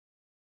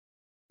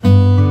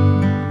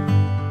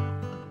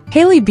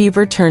Hailey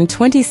Bieber turned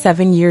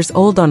 27 years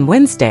old on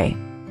Wednesday,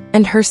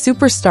 and her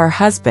superstar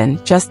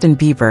husband, Justin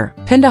Bieber,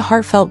 penned a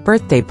heartfelt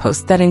birthday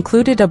post that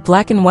included a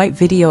black and white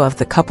video of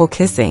the couple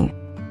kissing.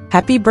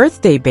 "Happy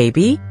birthday,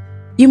 baby!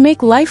 You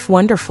make life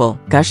wonderful,"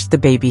 gushed the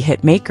baby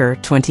hit maker,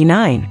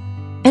 29.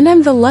 "And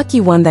I'm the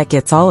lucky one that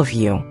gets all of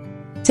you."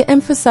 To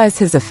emphasize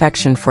his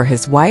affection for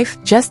his wife,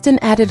 Justin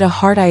added a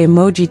heart eye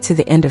emoji to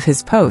the end of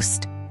his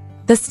post.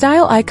 The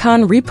style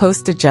icon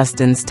reposted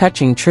Justin's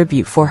touching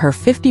tribute for her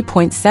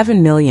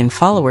 50.7 million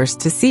followers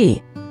to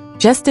see.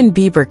 Justin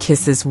Bieber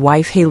kisses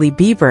wife Hailey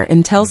Bieber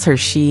and tells her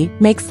she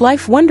makes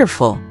life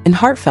wonderful in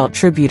heartfelt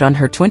tribute on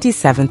her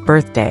 27th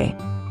birthday.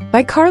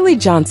 By Carly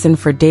Johnson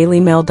for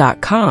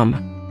DailyMail.com.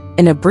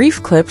 In a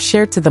brief clip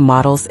shared to the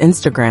model's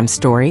Instagram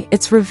story,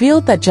 it's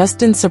revealed that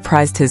Justin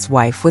surprised his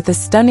wife with a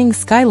stunning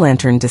sky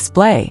lantern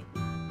display.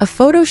 A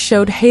photo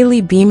showed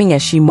Hailey beaming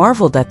as she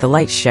marveled at the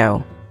light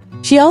show.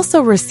 She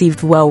also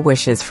received well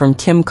wishes from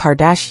Kim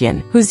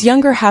Kardashian, whose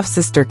younger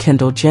half-sister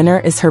Kendall Jenner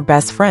is her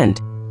best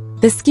friend.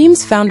 The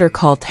scheme's founder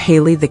called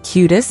Hailey the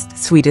cutest,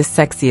 sweetest,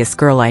 sexiest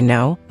girl I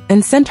know,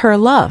 and sent her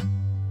love.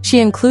 She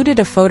included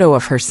a photo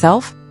of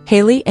herself,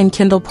 Hailey, and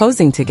Kendall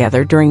posing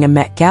together during a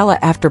Met Gala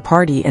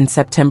after-party in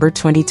September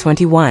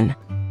 2021.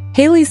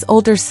 Hailey's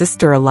older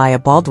sister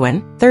Aliyah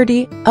Baldwin,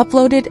 30,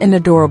 uploaded an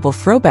adorable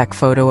throwback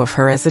photo of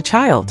her as a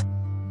child.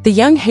 The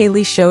young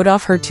Hailey showed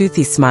off her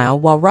toothy smile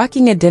while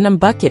rocking a denim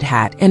bucket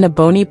hat and a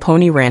bony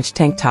Pony Ranch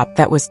tank top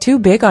that was too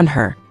big on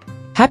her.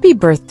 "Happy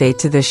birthday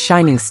to this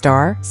shining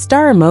star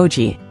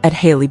emoji, at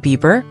Hailey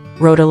Bieber,"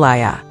 wrote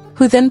Aliyah,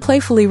 who then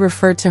playfully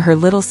referred to her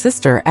little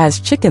sister as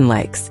chicken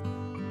legs.